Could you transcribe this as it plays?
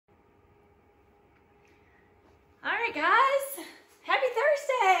right, guys. Happy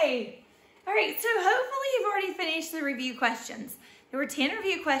Thursday. All right, so hopefully you've already finished the review questions. There were 10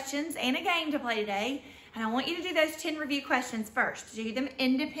 review questions and a game to play today, and I want you to do those 10 review questions first. Do them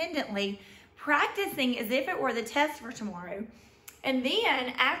independently, practicing as if it were the test for tomorrow. And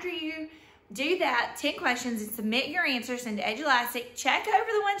then after you do that 10 questions and submit your answers into Edulastic, check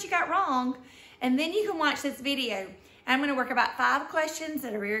over the ones you got wrong, and then you can watch this video. And I'm going to work about 5 questions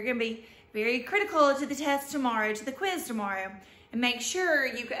that are going to be very critical to the test tomorrow, to the quiz tomorrow, and make sure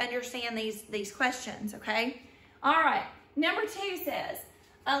you can understand these questions, okay? All right, number 2 says,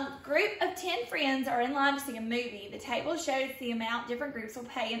 a group of 10 friends are in line to see a movie. The table shows the amount different groups will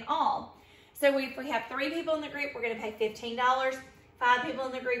pay in all. So if we have 3 people in the group, we're gonna pay $15. 5 people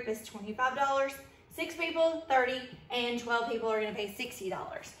in the group is $25. 6 people, $30, and 12 people are gonna pay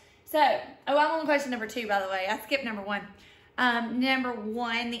 $60. So, I'm on question number 2, by the way. I skipped number 1. Number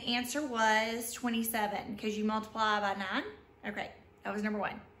 1, the answer was 27 because you multiply by 9. Okay, that was number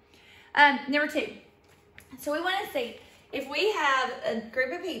 1. Number 2, so we want to see if we have a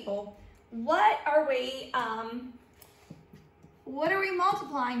group of people, what are we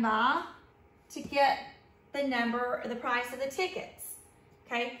multiplying by to get the number or the price of the tickets?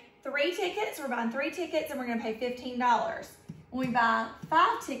 Okay, 3 tickets, we're buying 3 tickets and we're going to pay $15. When we buy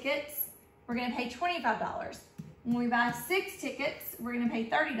 5 tickets, we're going to pay $25. When we buy 6 tickets, we're going to pay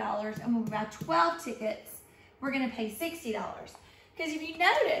 $30. And when we buy 12 tickets, we're going to pay $60. Because if you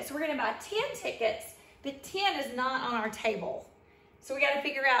notice, we're going to buy 10 tickets, but 10 is not on our table. So we got to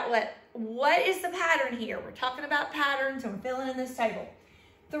figure out what is the pattern here. We're talking about patterns and we're filling in this table.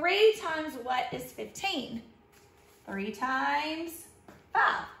 3 times what is 15? 3 times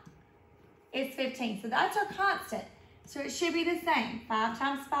 5 is 15. So that's our constant. So it should be the same. 5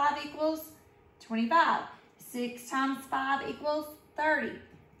 times 5 equals 25. 6 times 5 equals 30.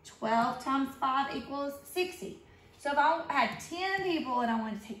 12 times 5 equals 60. So if I had 10 people and I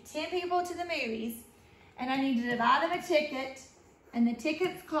wanted to take 10 people to the movies and I need to divide them a ticket and the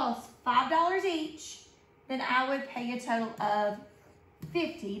tickets cost $5 each, then I would pay a total of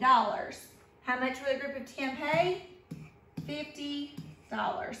 $50. How much would a group of 10 pay?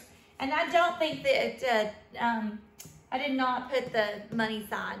 $50. And I don't think that, I did not put the money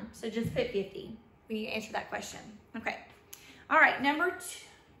sign, so just put 50 when you answer that question. Okay. All right, number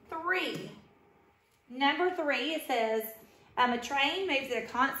 3. Number 3, it says, a train moves at a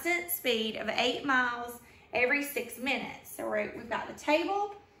constant speed of 8 miles every 6 minutes. So we've got the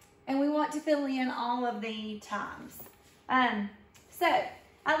table, and we want to fill in all of the times. So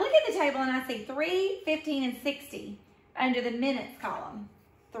I look at the table, and I see 3, 15, and 60 under the minutes column.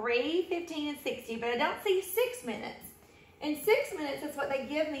 3, 15, and 60, but I don't see 6 minutes. In 6 minutes, that's what they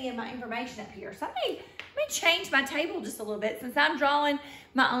give me in my information up here. So let me change my table just a little bit. Since I'm drawing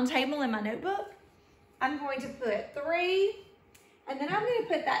my own table in my notebook, I'm going to put 3, and then I'm going to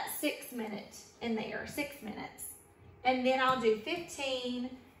put that 6 minute in there, 6 minutes. And then I'll do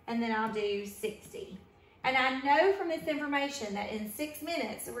 15, and then I'll do 60. And I know from this information that in 6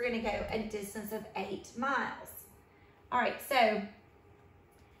 minutes, we're going to go a distance of 8 miles. All right, so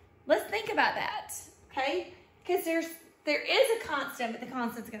let's think about that, okay? Because there is a constant, but the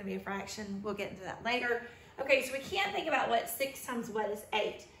constant's going to be a fraction. We'll get into that later. Okay, so we can't think about what 6 times what is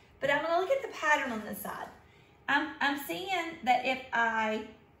 8. But I'm going to look at the pattern on this side. I'm seeing that if I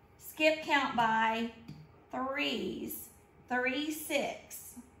skip count by 3s, 3,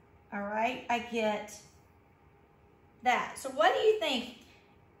 6, all right, I get that. So what do you think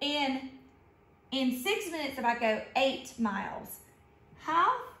in 6 minutes if I go 8 miles,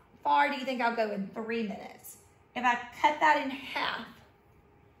 how far do you think I'll go in 3 minutes? If I cut that in half,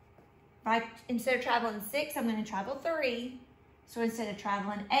 instead of traveling 6, I'm going to travel 3. So instead of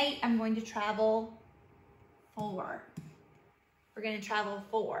traveling 8, I'm going to travel 4. We're going to travel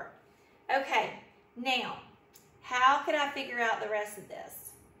 4. Okay, now, how could I figure out the rest of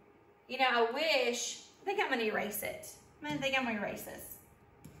this? You know, I think I'm going to erase it. I'm going to erase this.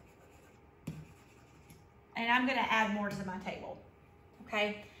 And I'm going to add more to my table.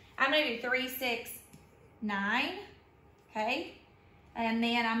 Okay, I'm going to do 3, 6, 9. Okay, and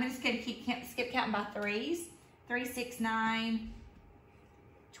then I'm just going to skip counting by 3s. 3, 6, 9,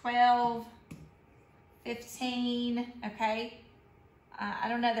 12, 15, okay? I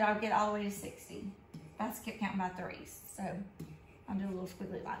don't know that I'll get all the way to 60. I skip counting by 3s, so I'll do a little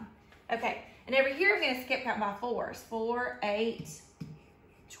squiggly line. Okay, and over here I'm going to skip count by 4s. 4, 8,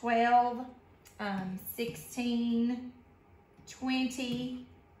 12, 16, 20,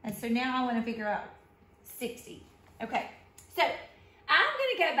 and so now I want to figure out 60. Okay, so I'm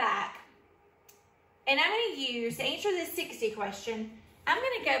going to go back and I'm going to use, to answer this 60 question, I'm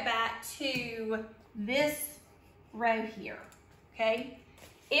going to go back to this row here, okay?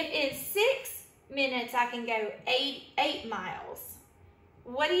 If in 6 minutes I can go 8 miles,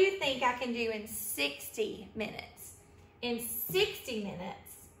 what do you think I can do in 60 minutes? In 60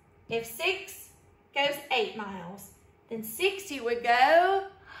 minutes, if 6 goes 8 miles, then 60 would go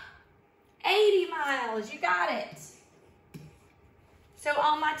 80 miles. You got it. So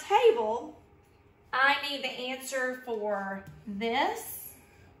on my table, I need the answer for this.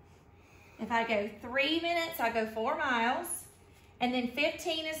 If I go 3 minutes, I go 4 miles. And then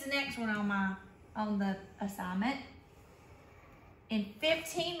 15 is the next one on the assignment. In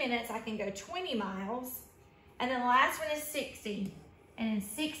 15 minutes, I can go 20 miles. And then the last one is 60. And in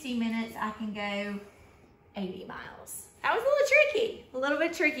 60 minutes, I can go 80 miles. That was a little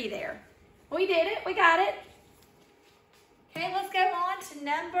bit tricky there. We did it, we got it. Okay, let's go on to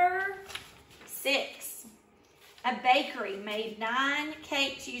number 6. A bakery made 9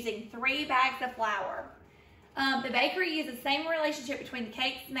 cakes using 3 bags of flour. The bakery used the same relationship between the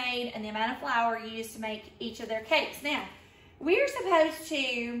cakes made and the amount of flour used to make each of their cakes. Now, we're supposed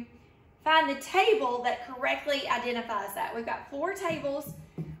to find the table that correctly identifies that. We've got 4 tables.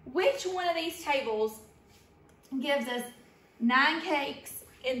 Which one of these tables gives us 9 cakes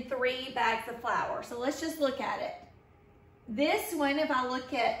in 3 bags of flour? So let's just look at it. This one, if I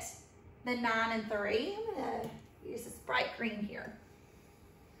look at the 9 and 3, I'm gonna use this bright green here.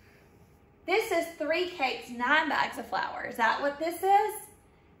 This is 3 cakes, 9 bags of flour. Is that what this is?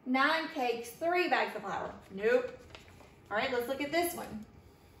 9 cakes, 3 bags of flour. Nope. All right, let's look at this one.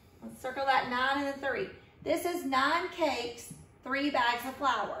 Let's circle that 9 and the 3. This is 9 cakes, 3 bags of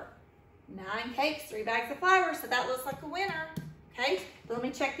flour. 9 cakes, 3 bags of flour, so that looks like a winner. Okay, but let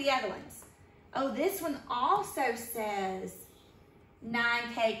me check the other ones. Oh, this one also says 9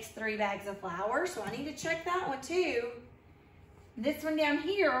 cakes, 3 bags of flour, so I need to check that one too. This one down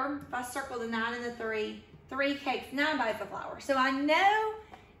here, if I circle the 9 and the 3, 3 cakes, 9 bags of flour. So I know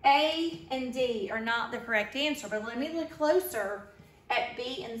A and D are not the correct answer, but let me look closer at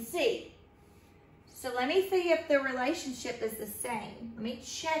B and C. So let me see if the relationship is the same. Let me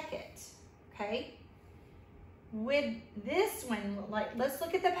check it, okay? With this one, let's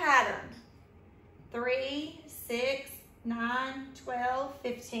look at the pattern. 3, 6, 9, 12,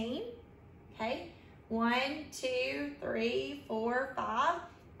 15, okay? 1, 2, 3, 4, 5.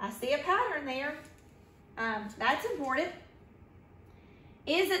 I see a pattern there. That's important.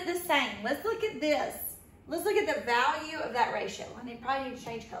 Is it the same? Let's look at this. Let's look at the value of that ratio. I probably need to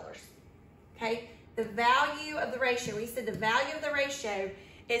change colors. Okay, the value of the ratio. We said the value of the ratio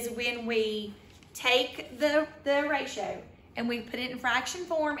is when we take the ratio and we put it in fraction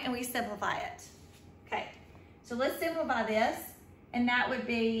form and we simplify it. Okay, so let's simplify this, and that would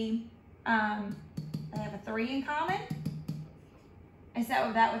be, they have a 3 in common, and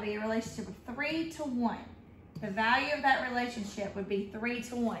so that would be a relationship of 3 to 1. The value of that relationship would be 3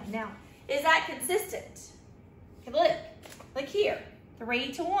 to 1. Now, is that consistent? Okay, look here,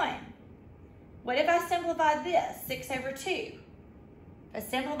 3 to 1. What if I simplified this, 6 over 2? If I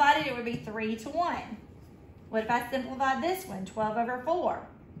simplified it, it would be 3 to 1. What if I simplified this one, 12 over 4?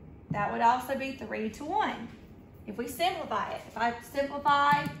 That would also be 3 to 1. If we simplify it, if I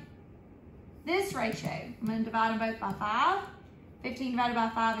simplify this ratio, I'm going to divide them both by 5. 15 divided by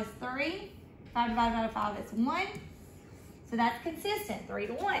 5 is 3. 5 divided by 5 is 1. So that's consistent, 3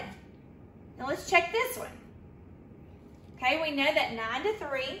 to 1. Now let's check this one. Okay, we know that 9 to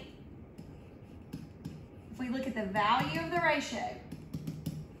 3, if we look at the value of the ratio,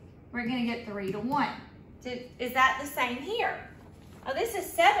 we're going to get 3 to 1. So is that the same here? Oh, this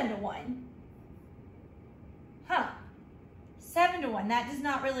is 7 to 1. Huh. 7 to 1. That does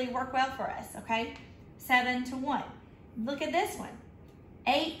not really work well for us, okay? 7 to 1. Look at this one.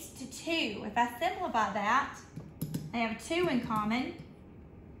 8 to 2. If I simplify that, they have 2 in common.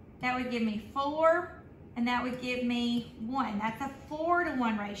 That would give me 4, and that would give me 1. That's a 4 to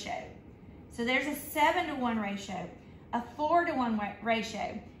 1 ratio. So there's a 7 to 1 ratio, a 4 to 1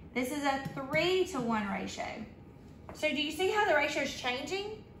 ratio. This is a 3 to 1 ratio. So do you see how the ratio is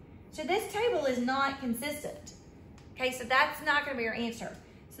changing? So this table is not consistent. Okay, so that's not going to be your answer.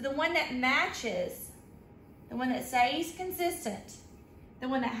 So the one that matches, the one that stays consistent, the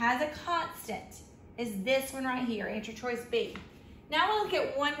one that has a constant is this one right here, answer choice B. Now we'll look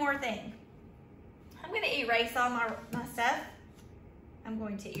at one more thing. I'm going to erase all my stuff. I'm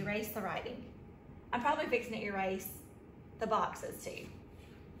going to erase the writing. I'm probably fixing to erase the boxes too.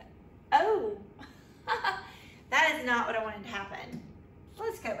 Oh, that is not what I wanted to happen.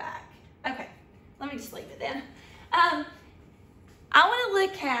 Let's go back. Okay, let me just leave it then. I want to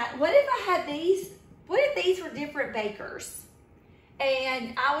look at, what if I had these, what if these were different bakers?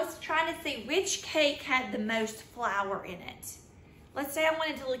 And I was trying to see which cake had the most flour in it. Let's say I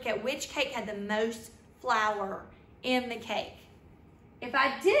wanted to look at which cake had the most flour in the cake. If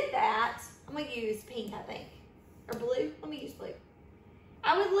I did that, I'm gonna use pink, I think, or blue. Let me use blue.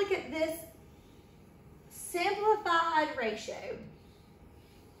 I would look at this simplified ratio.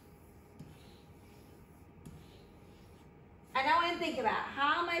 And I want to think about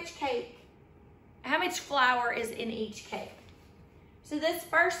how much flour is in each cake. So this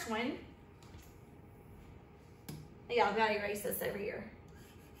first one, yeah, I've got to erase this over here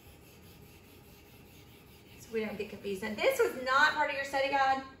so we don't get confused. Now, this was not part of your study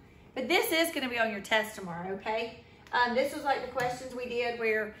guide, but this is going to be on your test tomorrow, okay? This was like the questions we did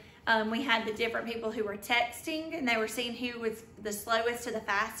where we had the different people who were texting and they were seeing who was the slowest to the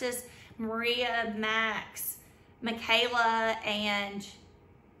fastest. Maria, Max, Michaela, and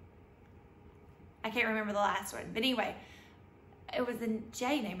I can't remember the last one. But anyway, it was the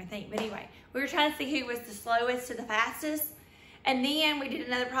J name, I think. But anyway, we were trying to see who was the slowest to the fastest. And then we did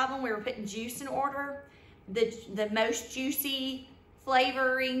another problem. We were putting juice in order. The most juicy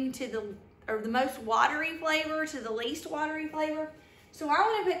flavoring to the most watery flavor to the least watery flavor. So I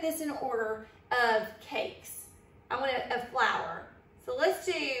want to put this in order of cakes. I want of flour. So let's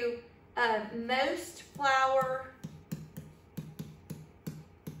do most flour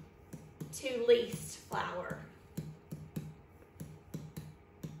to least flour.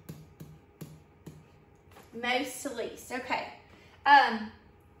 Most to least, okay.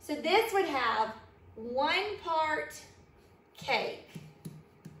 So this would have 1 part cake.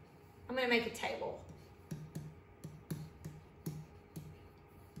 I'm gonna make a table.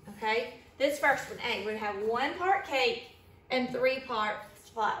 Okay, this first one, A, would have 1 part cake and 3 parts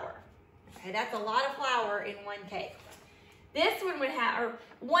flour. Okay, that's a lot of flour in 1 cake. This one would have, or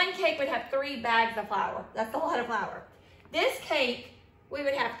 1 cake would have 3 bags of flour. That's a lot of flour. This cake, we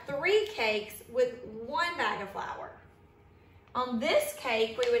would have 3 cakes with 1 bag of flour. On this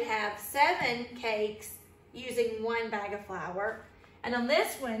cake, we would have 7 cakes using 1 bag of flour. And on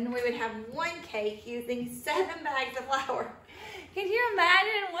this one, we would have 1 cake using 7 bags of flour. Can you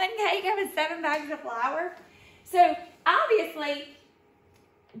imagine 1 cake having 7 bags of flour? So obviously,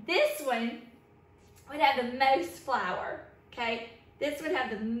 this one would have the most flour, okay? This would have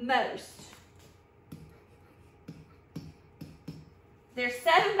the most. There's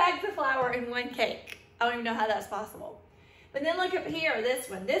 7 bags of flour in 1 cake. I don't even know how that's possible. But then look up here, this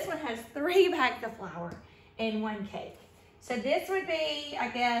one. This one has 3 bags of flour in 1 cake. So this would be, I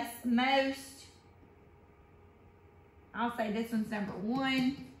guess, most, I'll say this one's number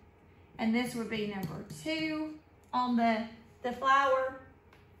 1, and this would be number 2 on the flour.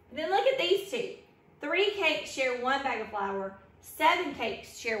 And then look at these two. 3 cakes share 1 bag of flour, 7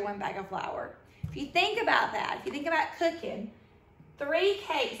 cakes share 1 bag of flour. If you think about that, if you think about cooking, 3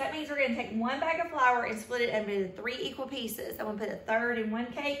 cakes, that means we're gonna take 1 bag of flour and split it into 3 equal pieces. I'm gonna put a third in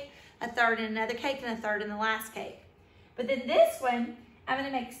 1 cake, a third in another cake, and a third in the last cake. But then this one, I'm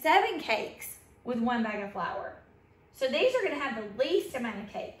gonna make 7 cakes with 1 bag of flour. So these are gonna have the least amount of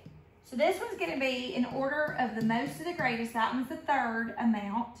cake. So this one's gonna be in order of the most to the greatest. That one's the third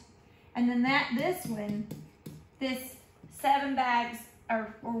amount. And then this one, this 7 bags,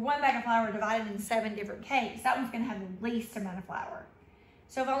 or 1 bag of flour divided into 7 different cakes, that one's gonna have the least amount of flour.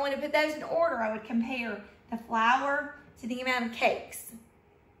 So if I want to put those in order, I would compare the flour to the amount of cakes.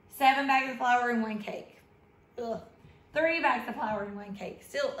 7 bags of flour in 1 cake. Ugh. 3 bags of flour in 1 cake.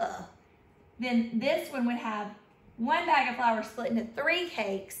 Still, ugh. Then this one would have 1 bag of flour split into 3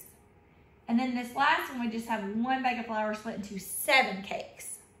 cakes. And then this last one would just have 1 bag of flour split into 7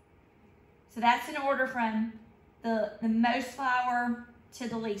 cakes. So that's in order from the most flour to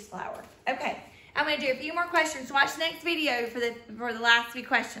the least flour. Okay, I'm gonna do a few more questions. Watch the next video for the last few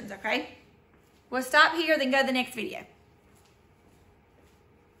questions, okay? We'll stop here, then go to the next video.